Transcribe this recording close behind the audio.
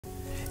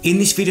In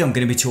this video, I'm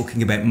going to be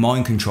talking about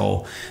mind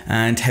control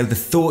and how the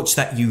thoughts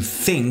that you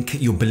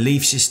think, your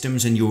belief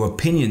systems and your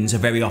opinions are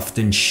very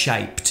often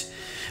shaped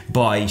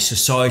by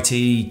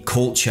society,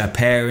 culture,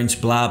 parents,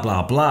 blah,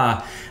 blah,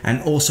 blah.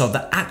 And also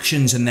the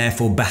actions and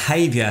therefore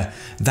behavior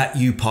that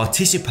you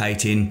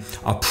participate in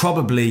are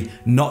probably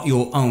not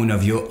your own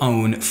of your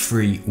own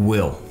free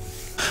will.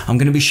 I'm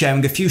going to be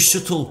sharing a few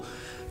subtle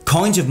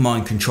kinds of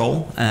mind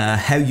control,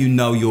 how you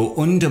know you're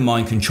under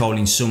mind control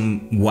in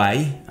some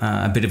way.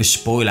 A bit of a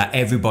spoiler,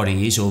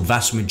 everybody is, or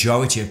vast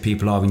majority of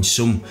people are in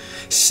some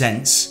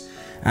sense,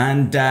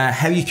 and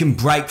how you can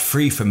break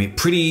free from it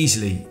pretty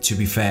easily, to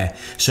be fair.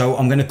 So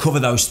I'm going to cover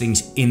those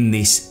things in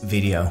this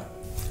video.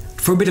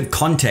 For a bit of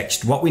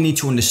context, what we need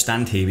to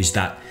understand here is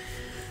that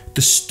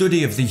the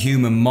study of the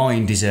human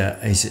mind is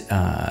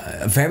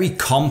a very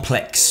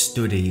complex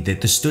study.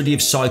 That the study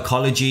of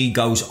psychology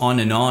goes on,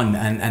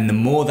 and the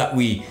more that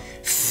we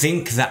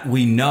think that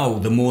we know,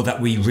 the more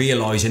that we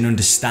realize and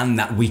understand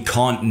that we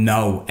can't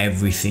know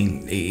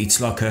everything.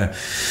 It's like a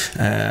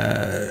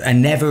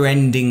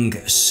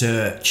never-ending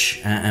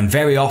search, and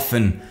very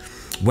often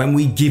when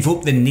we give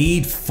up the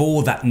need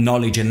for that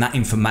knowledge and that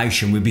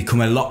information, we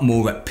become a lot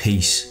more at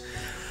peace.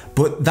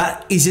 But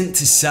that isn't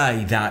to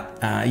say that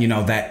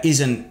there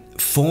isn't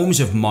forms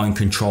of mind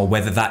control,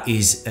 whether that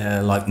is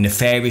like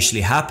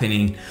nefariously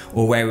happening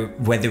or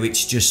whether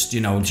it's just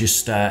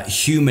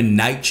human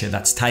nature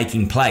that's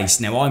taking place.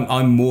 Now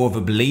I'm more of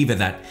a believer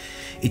that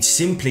it's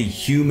simply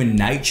human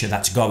nature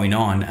that's going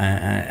on,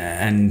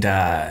 and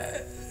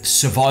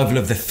survival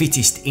of the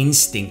fittest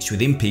instincts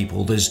within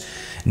people.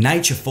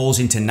 Nature falls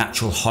into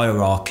natural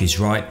hierarchies,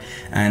 right?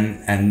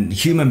 And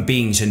human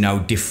beings are no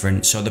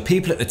different. So the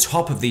people at the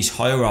top of these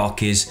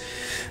hierarchies,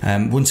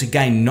 once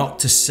again, not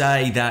to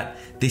say that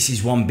this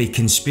is one big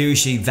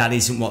conspiracy, that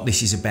isn't what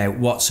this is about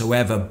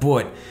whatsoever,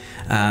 but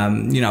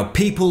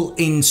people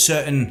in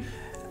certain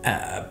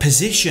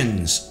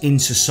positions in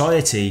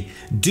society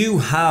do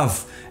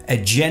have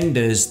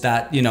agendas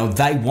that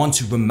they want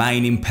to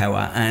remain in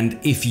power. And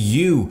if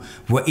you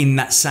were in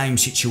that same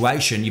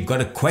situation, you've got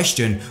to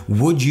question,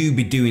 would you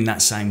be doing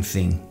that same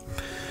thing?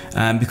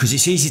 Because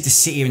it's easy to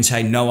sit here and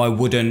say, no, I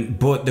wouldn't,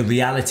 but the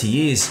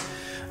reality is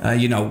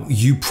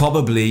you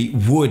probably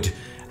would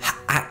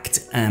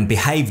act and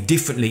behave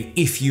differently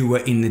if you were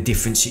in the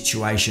different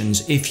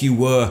situations. If you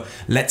were,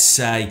 let's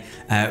say,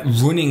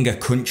 running a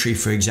country,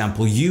 for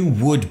example, you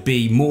would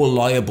be more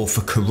liable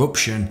for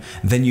corruption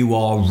than you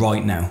are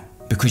right now,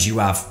 because you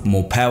have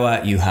more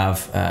power, you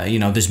have,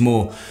 there's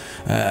more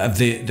of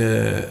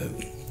the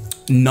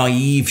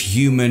naive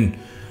human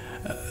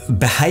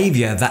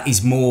behavior that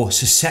is more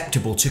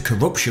susceptible to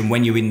corruption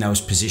when you're in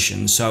those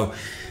positions. So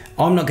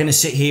I'm not going to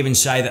sit here and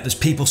say that there's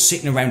people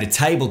sitting around a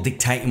table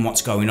dictating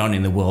what's going on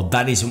in the world.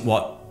 That isn't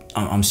what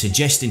I'm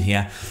suggesting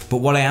here. But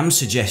what I am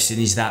suggesting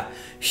is that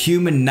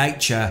human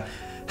nature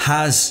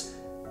has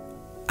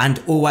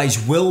and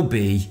always will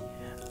be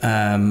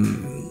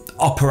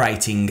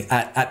operating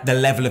at the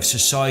level of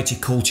society,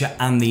 culture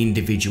and the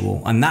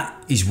individual. And that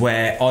is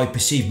where I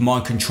perceive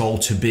mind control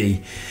to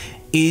be,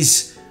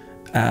 is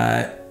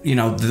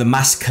the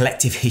mass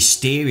collective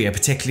hysteria,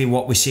 particularly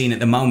what we're seeing at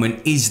the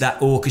moment. Is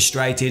that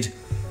orchestrated?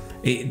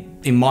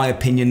 In my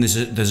opinion, there's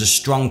a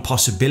strong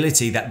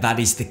possibility that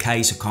is the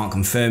case. I can't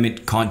confirm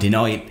it, can't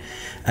deny it,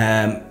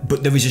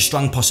 but there is a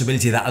strong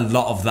possibility that a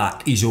lot of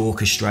that is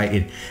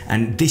orchestrated.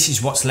 And this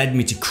is what's led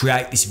me to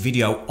create this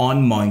video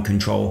on mind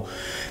control,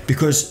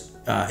 because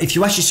if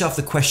you ask yourself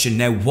the question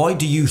now, why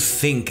do you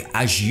think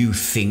as you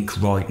think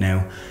right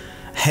now?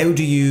 How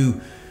do you,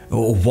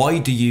 or why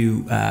do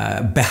you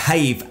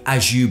behave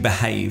as you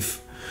behave?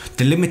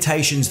 The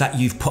limitations that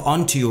you've put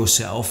onto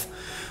yourself,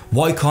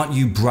 why can't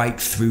you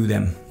break through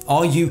them?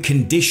 Are you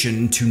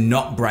conditioned to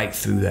not break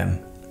through them?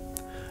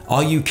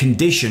 Are you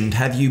conditioned?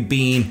 Have you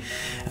been,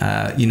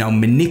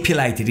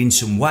 manipulated in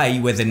some way,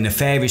 whether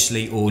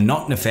nefariously or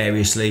not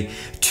nefariously,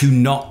 to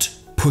not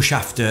push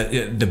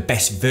after the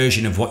best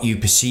version of what you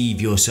perceive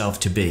yourself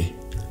to be?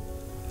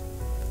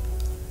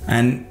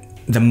 And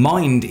the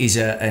mind is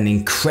an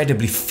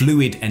incredibly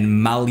fluid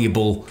and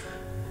malleable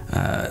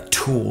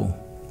tool.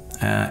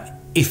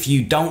 If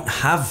you don't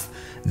have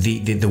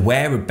the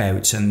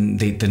whereabouts and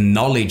the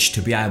knowledge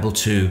to be able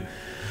to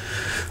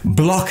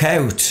block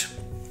out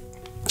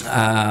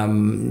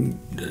some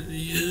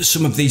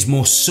of these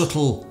more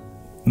subtle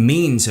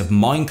means of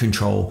mind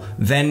control,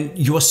 then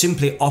you are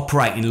simply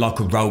operating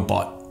like a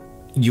robot.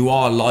 You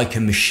are like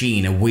a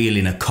machine, a wheel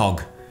in a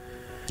cog.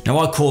 Now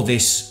I call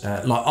this,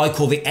 I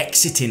call the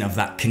exiting of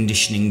that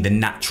conditioning the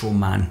natural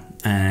man.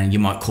 And you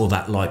might call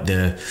that like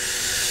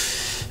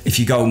if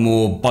you go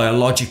more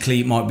biologically,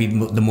 it might be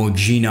the more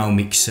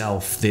genomic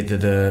self,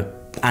 the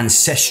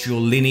ancestral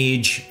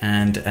lineage,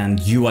 and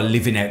you are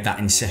living out that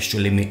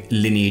ancestral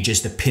lineage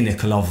as the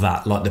pinnacle of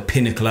that, like the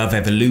pinnacle of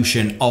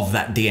evolution of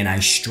that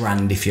DNA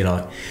strand, if you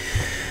like.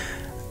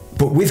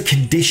 But with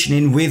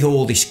conditioning, with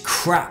all this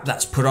crap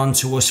that's put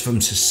onto us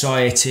from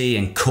society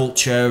and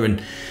culture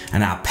and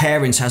our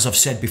parents, as I've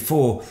said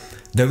before,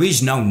 there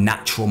is no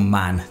natural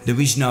man. There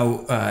is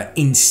no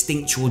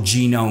instinctual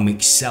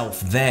genomic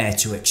self there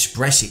to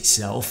express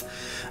itself.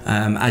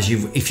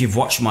 If you've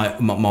watched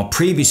my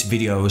previous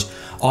videos,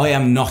 I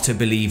am not a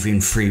believer in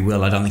free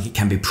will. I don't think it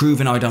can be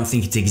proven. I don't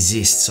think it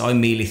exists. I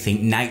merely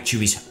think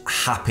nature is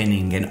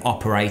happening and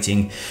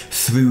operating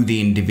through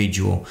the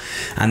individual,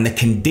 and the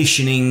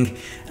conditioning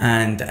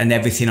and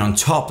everything on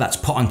top that's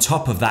put on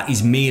top of that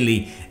is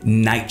merely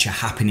nature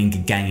happening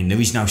again. There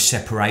is no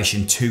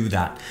separation to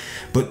that.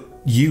 But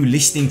you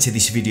listening to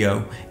this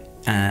video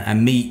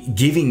and me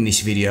giving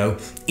this video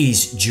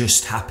is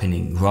just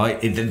happening, right?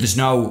 There's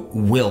no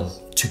will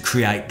to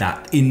create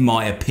that, in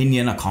my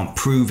opinion. I can't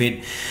prove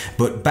it,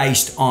 but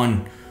based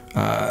on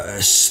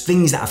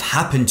things that have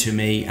happened to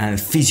me and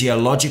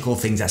physiological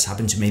things that's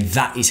happened to me,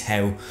 that is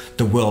how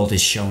the world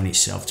is showing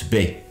itself to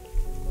be.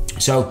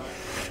 So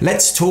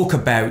let's talk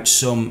about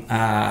some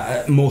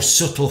more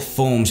subtle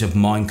forms of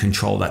mind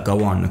control that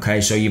go on. Okay,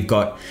 so you've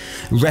got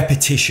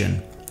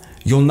repetition.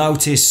 You'll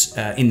notice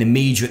in the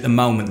media at the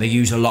moment, they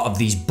use a lot of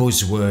these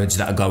buzzwords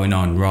that are going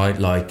on, right?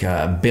 Like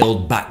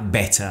build back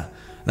better.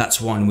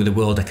 That's one with the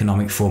World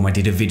Economic Forum. I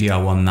did a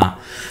video on that.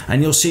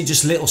 And you'll see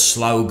just little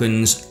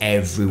slogans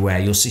everywhere.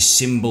 You'll see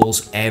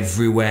symbols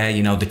everywhere.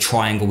 You know, the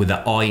triangle with the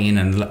eye in,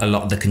 and a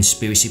lot of the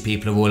conspiracy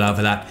people are all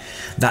over that.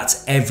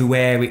 That's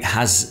everywhere. It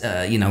has,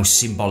 you know,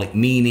 symbolic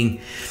meaning.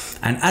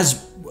 And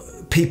as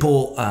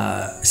people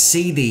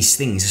see these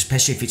things,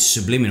 especially if it's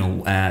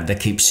subliminal, they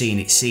keep seeing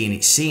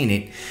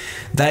it,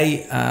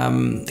 they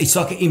it's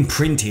like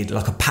imprinted,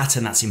 like a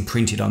pattern that's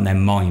imprinted on their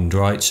mind,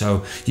 right?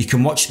 So you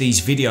can watch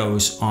these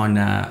videos on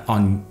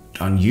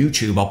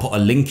YouTube. I'll put a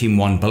link in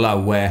one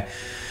below where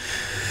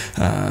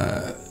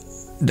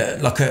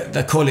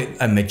they call it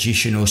a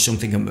magician or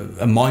something,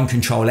 a mind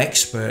control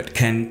expert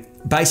can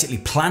basically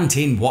plant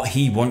in what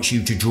he wants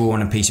you to draw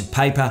on a piece of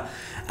paper,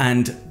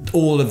 and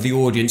all of the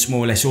audience,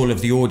 more or less all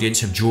of the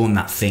audience, have drawn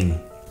that thing,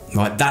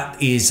 right?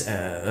 That is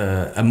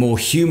a more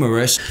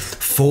humorous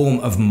form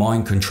of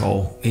mind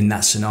control in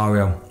that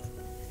scenario.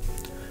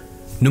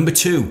 Number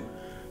 2,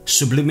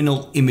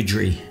 subliminal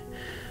imagery.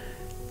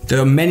 There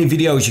are many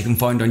videos you can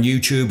find on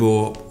YouTube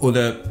or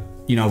other,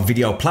 you know,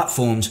 video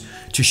platforms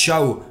to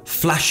show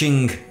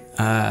flashing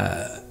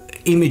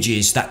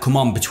images that come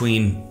on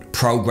between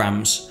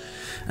programs,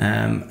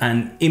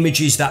 and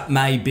images that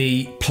may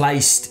be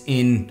placed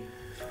in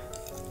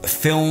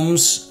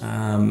films,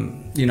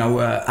 you know,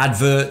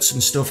 adverts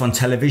and stuff on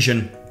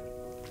television,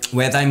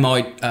 where they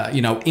might,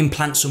 you know,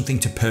 implant something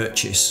to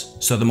purchase.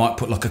 So they might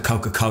put like a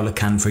Coca-Cola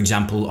can, for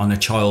example, on a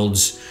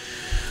child's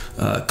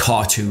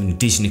cartoon,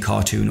 Disney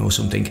cartoon or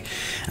something.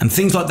 And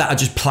things like that are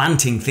just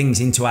planting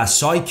things into our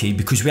psyche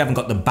because we haven't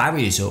got the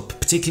barriers up.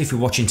 Particularly if we're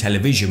watching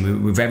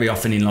television, we're very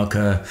often in like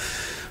a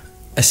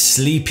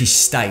sleepy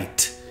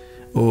state.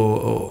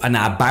 And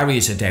our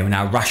barriers are down,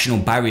 our rational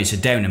barriers are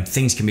down, and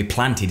things can be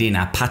planted in,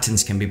 our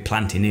patterns can be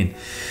planted in.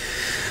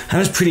 And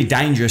it's pretty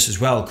dangerous as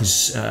well,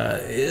 because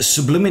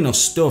subliminal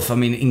stuff, I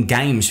mean, in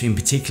games in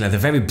particular, they're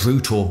very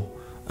brutal,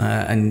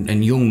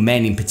 and young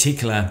men in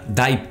particular,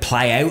 they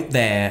play out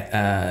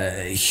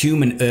their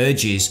human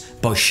urges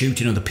by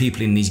shooting other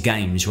people in these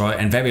games, right?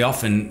 And very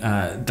often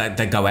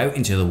they go out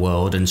into the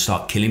world and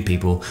start killing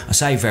people. I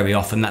say very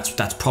often,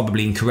 that's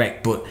probably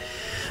incorrect, but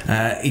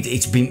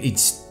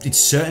it's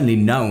certainly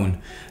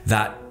known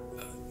that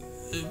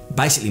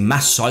basically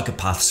mass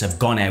psychopaths have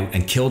gone out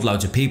and killed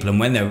loads of people, and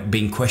when they're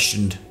being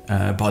questioned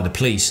by the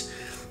police,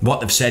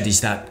 what they've said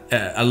is that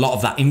a lot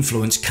of that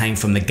influence came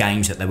from the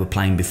games that they were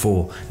playing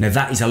before. Now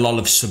that is a lot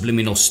of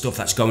subliminal stuff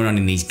that's going on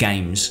in these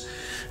games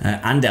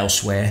and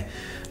elsewhere,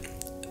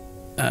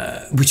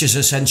 which is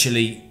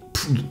essentially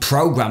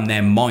program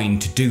their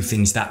mind to do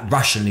things that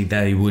rationally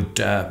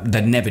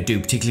they'd never do,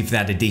 particularly if they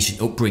had a decent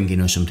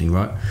upbringing or something,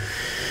 right?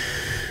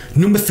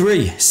 Number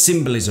 3,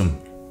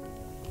 symbolism.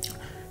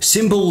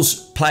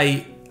 Symbols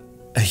play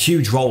a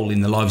huge role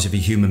in the lives of a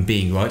human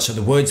being, right? So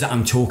the words that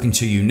I'm talking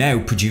to you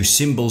now produce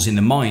symbols in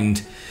the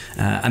mind,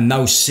 and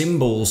those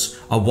symbols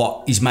are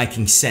what is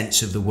making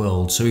sense of the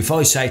world. So if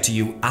I say to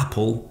you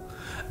apple,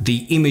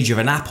 the image of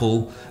an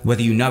apple,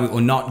 whether you know it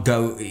or not,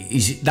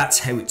 that's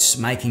how it's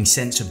making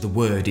sense of the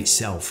word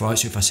itself, right?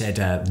 So if I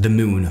said the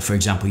moon, for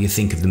example, you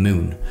think of the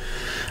moon.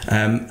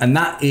 And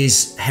that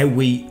is how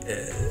we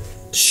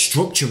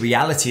structure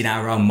reality in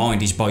our own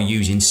mind, is by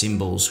using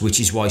symbols, which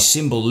is why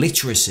symbol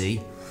literacy,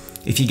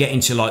 if you get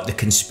into like the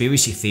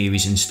conspiracy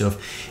theories and stuff,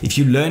 if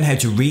you learn how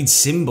to read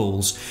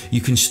symbols,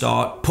 you can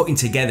start putting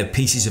together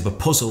pieces of a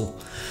puzzle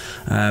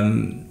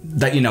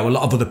that, you know, a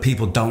lot of other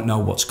people don't know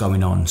what's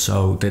going on.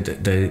 So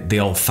the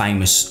old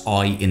famous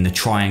eye in the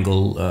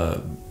triangle,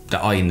 the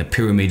eye in the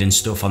pyramid and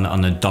stuff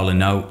on the dollar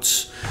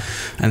notes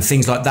and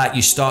things like that.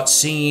 You start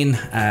seeing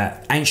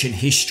ancient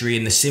history,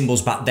 and the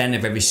symbols back then are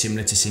very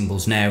similar to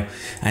symbols now.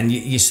 And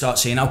you start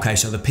seeing, okay,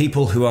 so the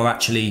people who are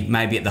actually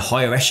maybe at the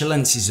higher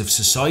echelons of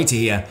society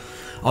here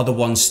are the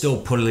ones still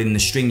pulling the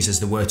strings, as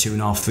there were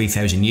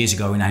 2,500–3,000 years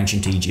ago in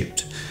ancient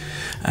Egypt.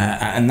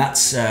 And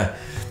that's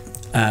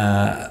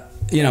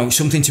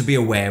something to be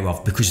aware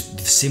of, because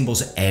the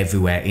symbols are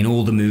everywhere in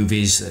all the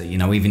movies,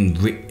 even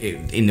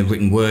in the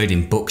written word,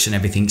 in books and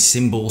everything.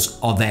 Symbols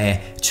are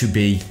there to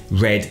be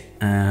read,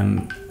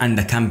 and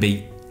they can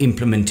be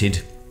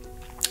implemented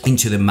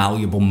into the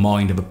malleable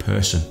mind of a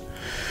person.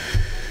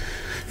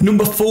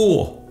 Number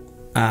 4,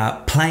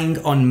 playing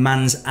on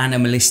man's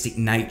animalistic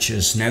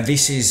natures. Now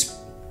this is,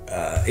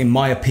 in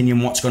my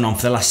opinion, what's gone on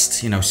for the last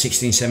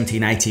 16,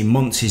 17, 18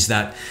 months is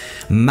that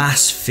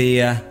mass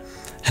fear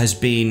has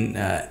been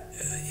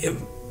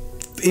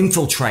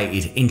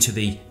infiltrated into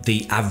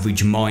the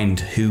average mind,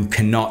 who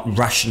cannot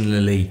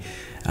rationally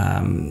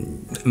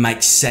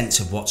make sense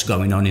of what's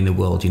going on in the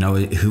world,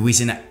 who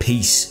isn't at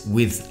peace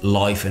with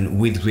life and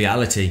with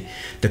reality.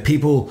 The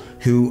people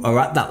who are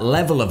at that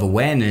level of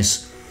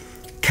awareness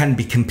can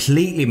be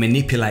completely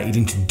manipulated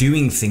into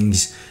doing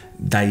things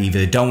they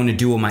either don't want to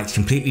do or makes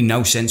completely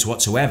no sense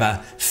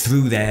whatsoever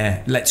through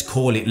their, let's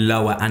call it,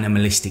 lower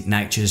animalistic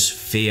natures: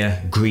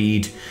 fear,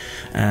 greed,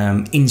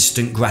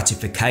 instant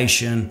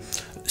gratification,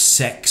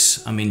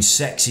 sex. I mean,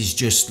 sex is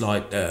just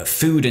like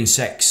food and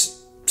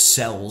sex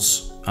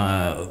sells.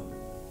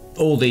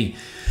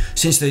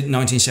 Since the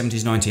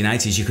 1970s,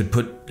 1980s, you could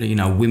put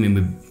women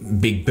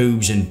with big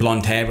boobs and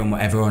blonde hair and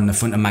whatever on the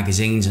front of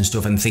magazines and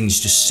stuff, and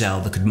things just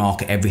sell. They could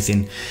market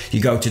everything.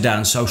 You go today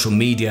on social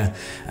media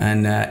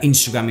and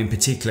Instagram in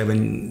particular,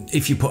 and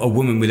if you put a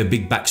woman with a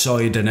big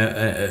backside and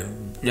a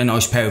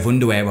nice pair of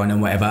underwear on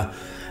and whatever,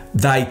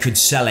 they could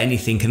sell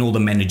anything, and all the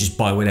men would just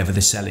buy whatever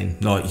they're selling.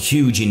 Like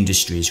huge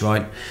industries,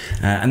 right?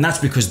 And that's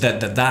because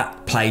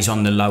that plays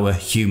on the lower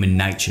human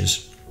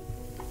natures.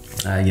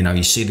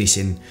 You see this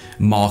in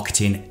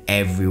marketing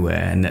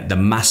everywhere, and the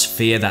mass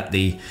fear that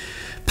the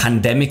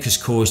pandemic has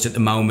caused at the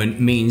moment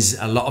means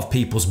a lot of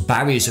people's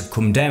barriers have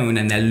come down,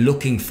 and they're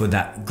looking for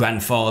that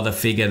grandfather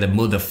figure,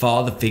 the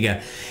father figure,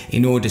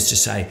 in order to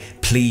say,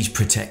 please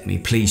protect me,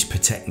 please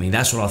protect me.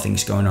 That's what I think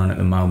is going on at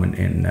the moment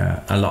in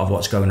a lot of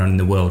what's going on in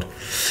the world.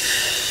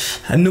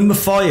 And number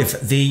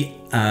 5, the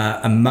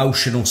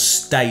emotional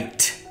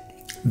state,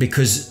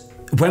 because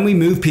when we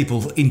move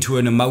people into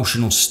an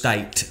emotional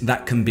state,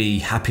 that can be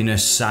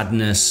happiness,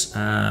 sadness,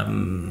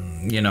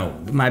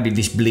 maybe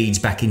this bleeds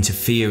back into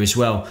fear as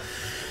well.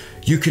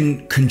 You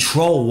can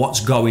control what's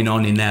going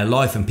on in their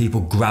life, and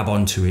people grab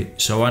onto it.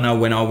 So I know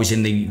when I was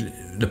in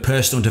the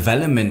personal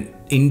development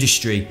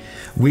industry,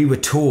 we were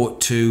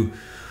taught to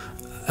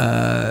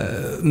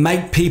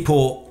make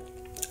people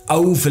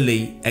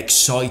overly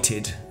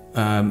excited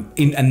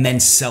and then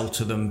sell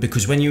to them,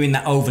 because when you're in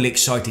that overly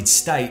excited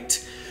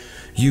state,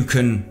 you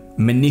can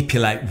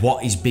manipulate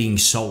what is being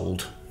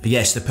sold.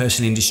 Yes, the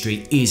personal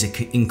industry is an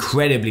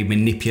incredibly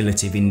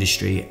manipulative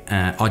industry.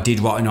 I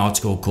did write an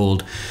article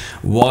called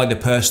Why the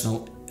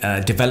Personal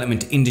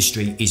Development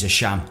Industry is a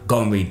Sham.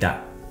 Go and read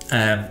that.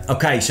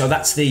 Okay, so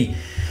that's the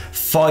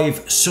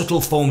 5 subtle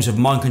forms of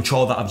mind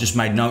control that I've just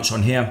made notes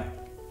on here.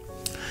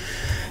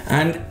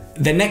 And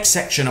the next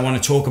section I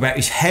want to talk about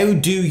is, how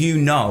do you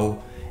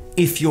know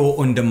if you're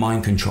under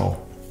mind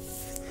control?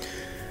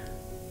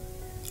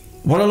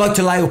 What I like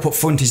to lay up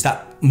front is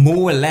that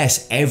more or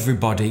less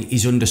everybody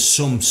is under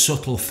some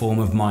subtle form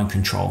of mind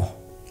control.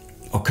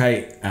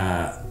 Okay,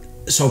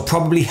 so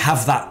probably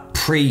have that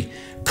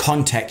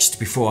pre-context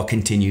before I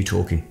continue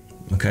talking.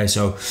 Okay,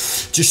 so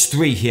just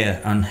 3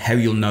 here on how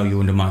you'll know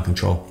you're under mind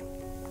control.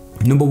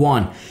 Number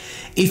 1,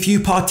 if you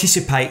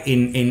participate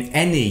in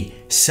any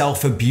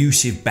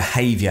self-abusive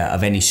behavior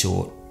of any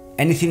sort,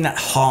 anything that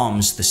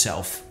harms the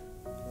self.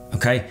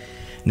 Okay,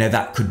 now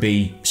that could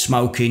be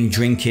smoking,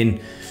 drinking,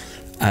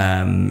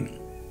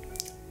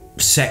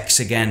 sex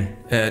again,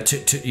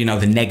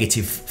 the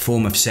negative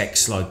form of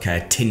sex, like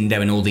Tinder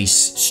and all these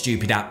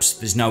stupid apps.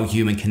 There's no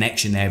human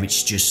connection there.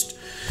 It's just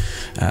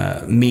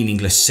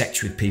meaningless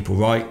sex with people,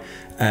 right?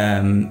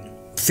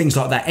 Things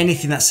like that.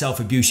 Anything that's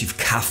self-abusive.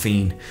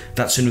 Caffeine,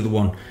 that's another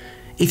one.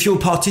 If you're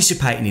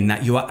participating in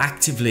that, you are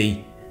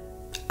actively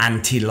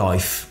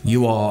anti-life.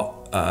 You are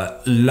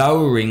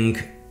lowering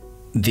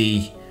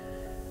the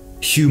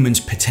human's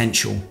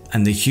potential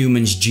and the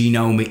human's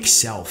genomic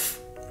self.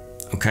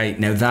 Okay,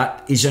 now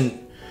that isn't,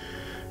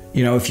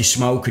 if you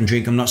smoke and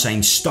drink, I'm not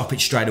saying stop it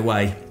straight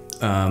away.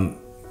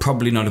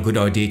 Probably not a good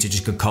idea to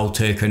just go cold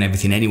turkey and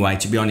everything anyway,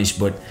 to be honest,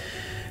 but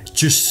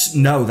just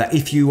know that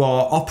if you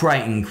are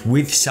operating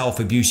with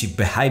self-abusive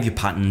behavior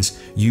patterns,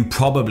 you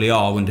probably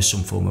are under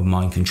some form of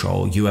mind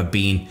control. You are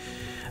being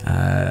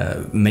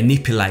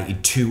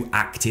manipulated to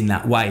act in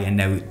that way, and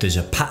now there's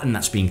a pattern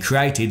that's being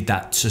created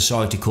that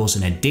society calls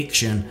an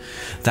addiction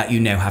that you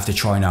now have to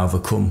try and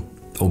overcome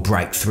or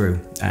break through.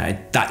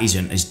 That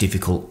isn't as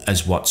difficult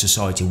as what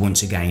society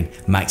once again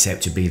makes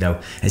out to be, though.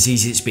 As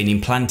easy as it's been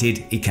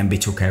implanted, it can be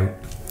took out.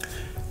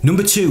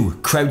 Number 2,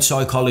 crowd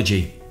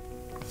psychology.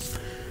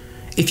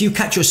 If you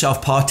catch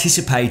yourself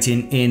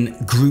participating in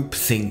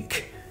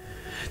groupthink,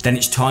 then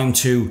it's time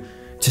to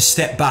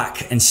step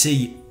back and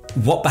see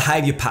what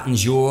behavior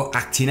patterns you're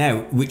acting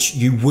out, which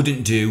you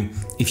wouldn't do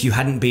if you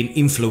hadn't been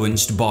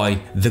influenced by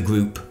the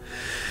group.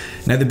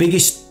 Now, the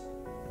biggest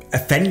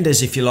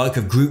offenders, if you like,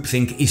 of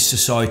groupthink is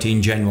society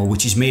in general,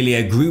 which is merely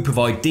a group of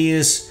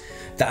ideas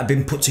that have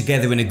been put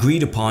together and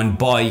agreed upon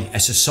by a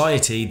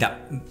society that,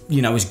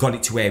 has got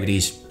it to where it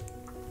is.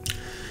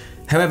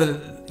 However,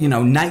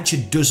 nature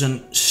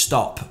doesn't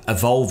stop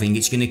evolving.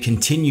 It's going to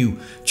continue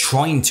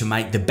trying to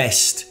make the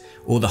best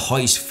or the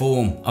highest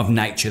form of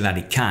nature that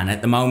it can.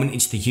 At the moment,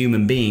 it's the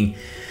human being.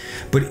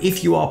 But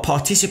if you are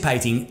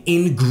participating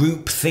in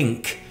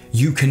groupthink,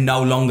 you can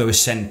no longer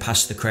ascend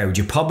past the crowd.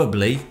 You're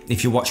probably,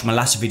 if you watch my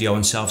last video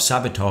on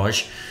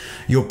self-sabotage,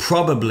 you're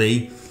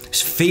probably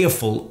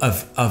fearful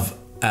of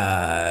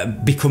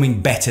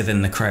becoming better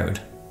than the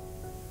crowd.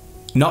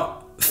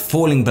 Not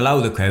falling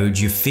below the crowd,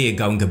 you fear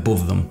going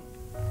above them.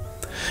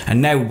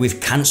 And now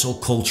with cancel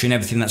culture and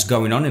everything that's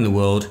going on in the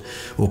world,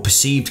 or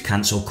perceived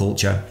cancel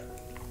culture,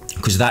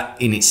 because that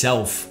in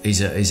itself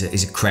is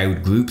a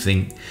crowd group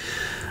thing.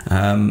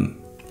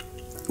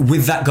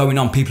 With that going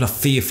on, people are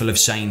fearful of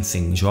saying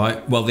things,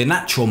 right? Well, the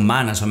natural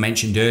man, as I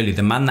mentioned earlier,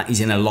 the man that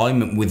is in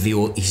alignment with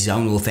his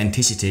own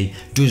authenticity,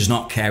 does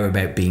not care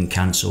about being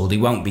cancelled. He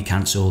won't be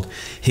cancelled.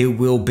 He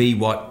will be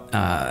what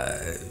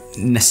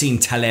Nassim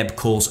Taleb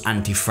calls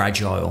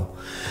anti-fragile.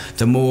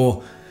 The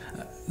more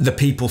the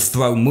people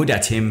throw mud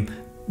at him,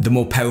 the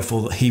more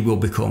powerful he will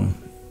become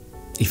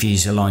if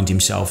he's aligned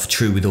himself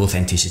true with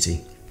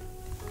authenticity.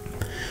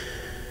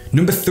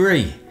 Number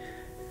 3.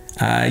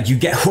 You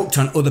get hooked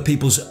on other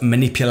people's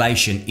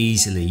manipulation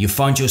easily. You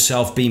find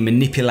yourself being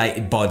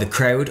manipulated by the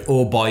crowd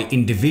or by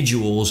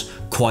individuals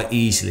quite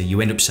easily. You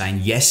end up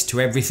saying yes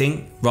to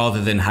everything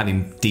rather than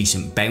having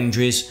decent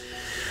boundaries.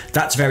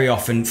 That's very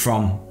often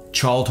from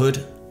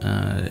childhood.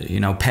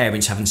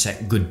 Parents haven't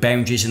set good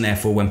boundaries, and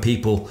therefore when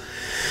people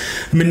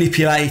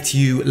manipulate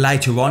you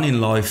later on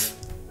in life,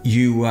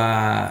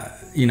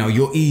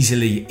 you're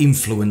easily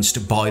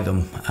influenced by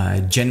them,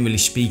 generally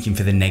speaking,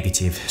 for the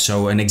negative.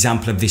 So an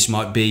example of this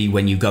might be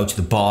when you go to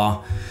the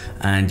bar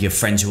and your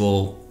friends are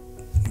all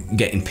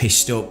getting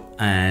pissed up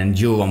and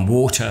you're on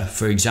water,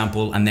 for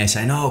example, and they're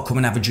saying, oh, come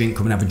and have a drink,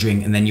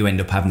 and then you end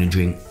up having a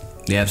drink.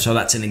 Yeah, so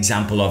that's an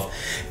example of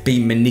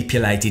being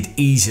manipulated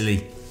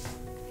easily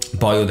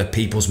by other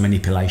people's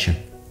manipulation.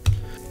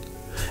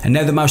 And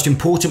now the most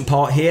important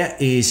part here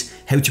is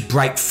how to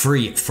break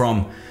free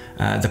from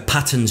the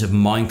patterns of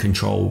mind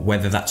control,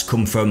 whether that's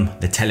come from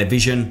the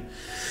television,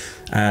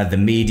 the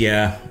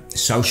media,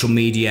 social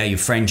media, your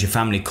friends, your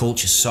family,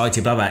 culture,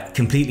 society, blah, blah,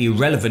 completely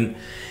irrelevant.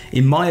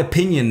 In my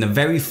opinion, the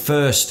very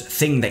first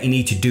thing that you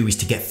need to do is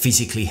to get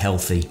physically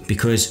healthy,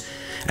 because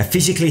a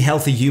physically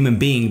healthy human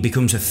being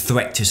becomes a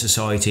threat to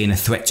society and a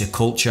threat to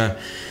culture.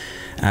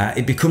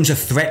 It becomes a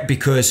threat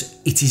because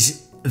it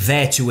is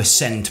there to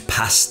ascend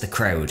past the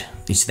crowd.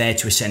 It's there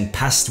to ascend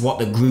past what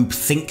the group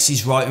thinks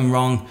is right and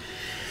wrong.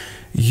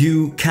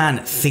 You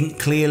can think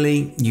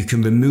clearly, you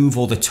can remove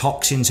all the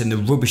toxins and the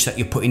rubbish that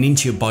you're putting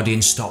into your body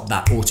and stop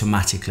that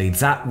automatically.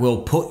 That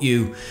will put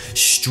you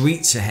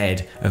streets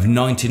ahead of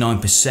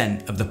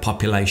 99% of the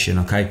population,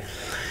 okay?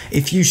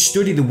 If you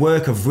study the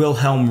work of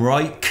Wilhelm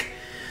Reich,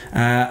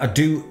 I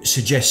do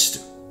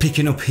suggest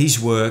picking up his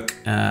work.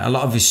 A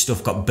lot of his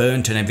stuff got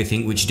burnt and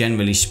everything, which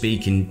generally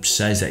speaking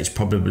says that it's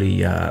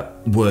probably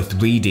worth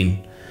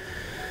reading.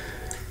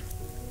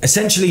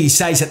 Essentially, he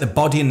says that the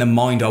body and the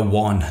mind are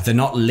one. They're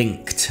not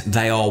linked.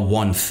 They are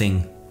one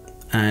thing.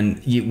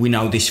 And we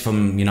know this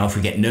from, if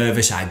we get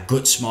nervous, our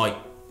guts might,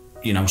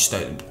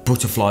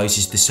 butterflies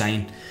is the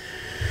saying.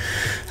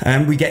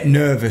 And we get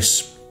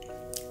nervous.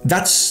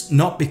 That's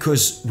not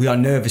because we are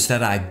nervous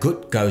that our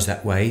gut goes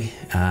that way.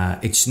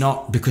 It's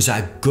not because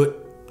our gut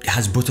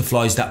has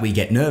butterflies that we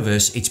get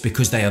nervous. It's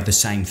because they are the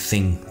same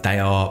thing. They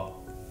are,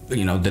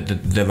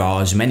 there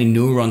are as many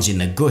neurons in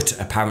the gut,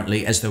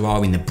 apparently, as there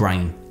are in the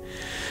brain.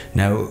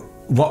 Now,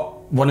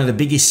 one of the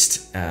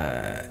biggest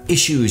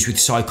issues with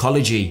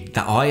psychology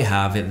that I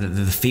have,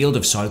 the field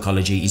of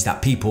psychology, is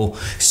that people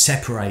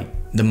separate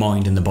the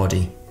mind and the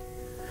body.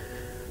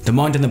 The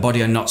mind and the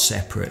body are not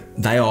separate.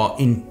 They are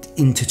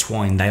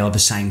intertwined. They are the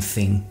same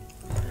thing.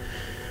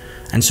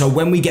 And so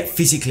when we get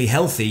physically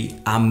healthy,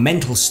 our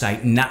mental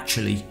state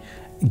naturally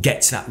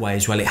gets that way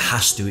as well. It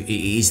has to. It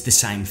is the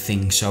same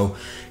thing. So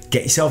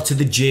get yourself to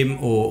the gym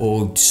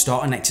or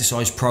start an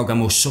exercise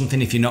program or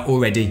something if you're not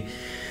already.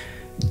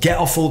 Get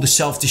off all the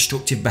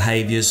self-destructive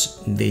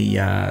behaviors, the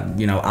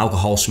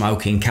alcohol,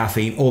 smoking,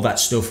 caffeine, all that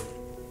stuff.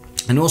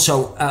 And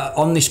also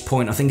on this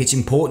point, I think it's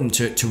important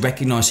to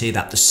recognize here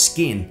that the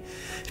skin,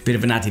 it's a bit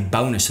of an added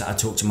bonus that I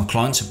talk to my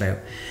clients about.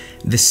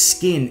 The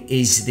skin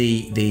is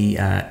the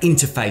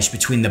interface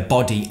between the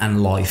body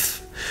and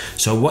life.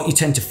 So what you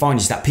tend to find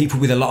is that people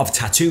with a lot of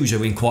tattoos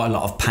are in quite a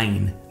lot of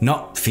pain,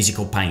 not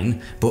physical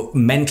pain, but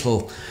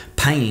mental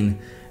pain,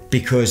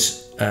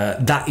 because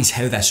that is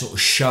how they sort of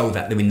show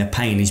that they're in the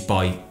pain, is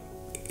by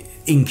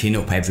inking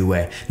up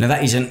everywhere. Now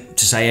that isn't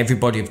to say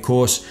everybody, of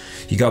course.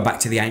 You go back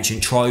to the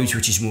ancient tribes,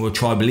 which is more a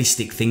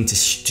tribalistic thing to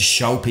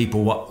show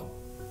people what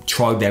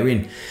tribe they're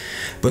in.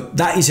 But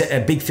that is a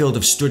big field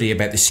of study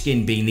about the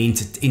skin being the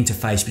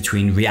interface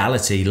between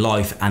reality,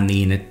 life, and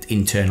the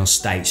internal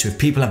state. So if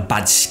people have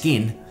bad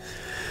skin,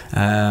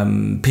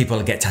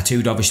 People get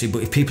tattooed, obviously,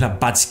 but if people have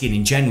bad skin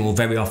in general,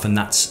 very often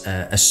that's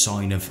a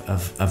sign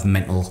of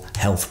mental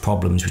health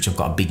problems, which I've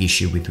got a big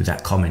issue with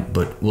that comment,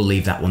 but we'll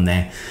leave that one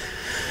there.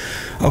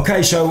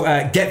 Okay, so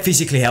get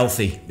physically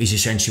healthy is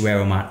essentially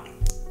where I'm at.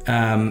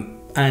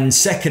 And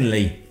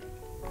secondly,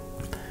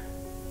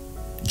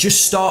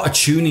 just start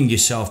attuning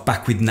yourself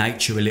back with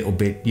nature a little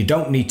bit. You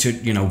don't need to,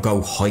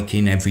 go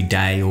hiking every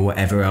day or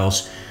whatever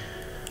else.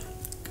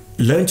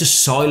 Learn to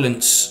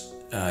silence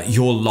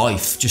your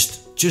life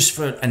just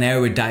for an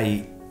hour a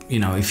day.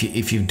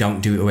 If you don't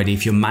do it already,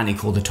 if you're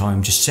manic all the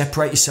time, just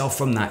separate yourself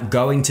from that.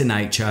 Go into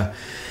nature.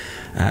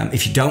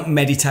 If you don't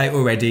meditate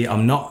already,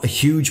 I'm not a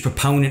huge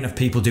proponent of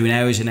people doing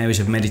hours and hours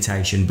of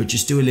meditation, but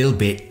just do a little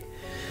bit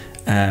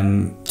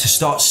to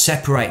start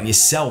separating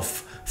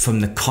yourself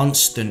from the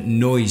constant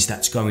noise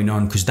that's going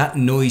on, because that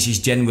noise is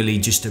generally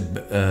just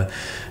a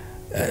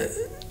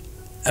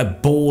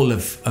ball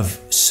of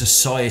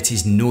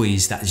society's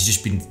noise that has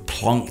just been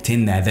plonked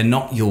in there. They're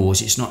not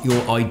yours. It's not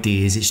your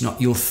ideas. It's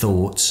not your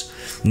thoughts,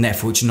 and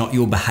therefore it's not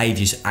your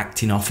behaviors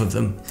acting off of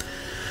them.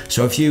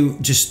 So if you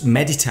just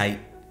meditate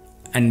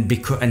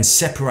and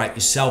separate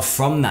yourself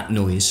from that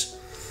noise,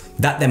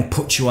 that then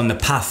puts you on the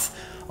path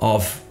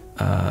of,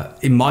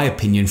 in my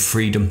opinion,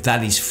 freedom.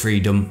 That is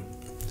freedom.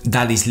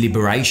 That is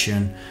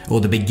liberation, or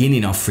the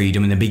beginning of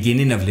freedom and the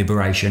beginning of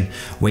liberation.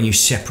 When you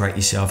separate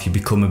yourself, you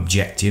become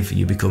objective.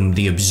 You become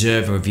the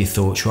observer of your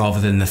thoughts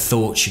rather than the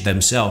thoughts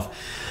themselves.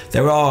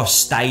 There are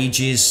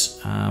stages,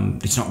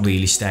 it's not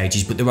really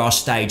stages, but there are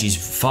stages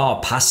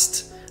far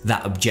past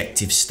that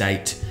objective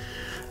state.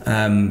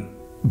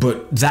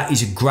 But that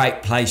is a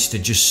great place to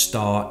just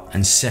start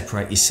and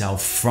separate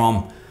yourself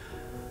from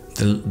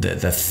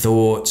the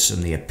thoughts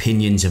and the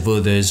opinions of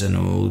others and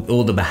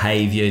all the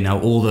behavior,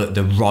 all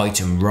the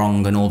right and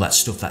wrong and all that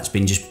stuff that's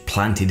been just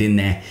planted in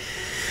there.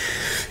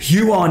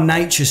 You are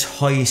nature's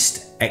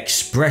highest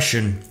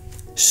expression.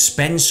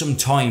 Spend some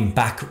time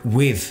back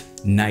with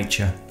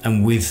nature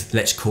and with,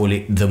 let's call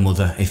it, the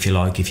mother, if you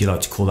like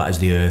to call that as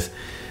the earth,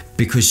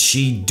 because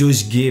she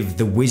does give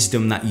the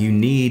wisdom that you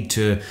need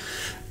to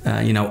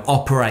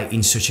operate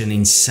in such an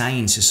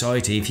insane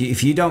society.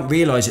 If you don't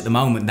realize at the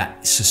moment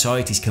that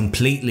society is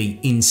completely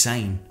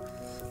insane,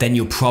 then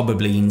you're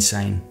probably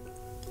insane.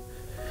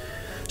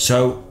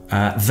 So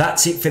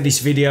that's it for this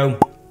video.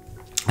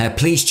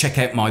 Please check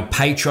out my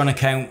Patreon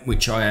account,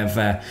 which I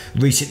have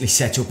recently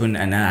set up and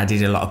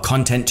added a lot of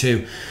content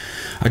to.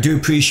 I do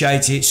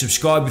appreciate it.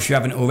 Subscribe if you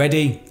haven't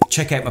already.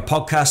 Check out my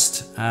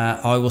podcast.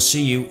 I will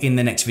see you in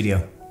the next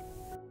video.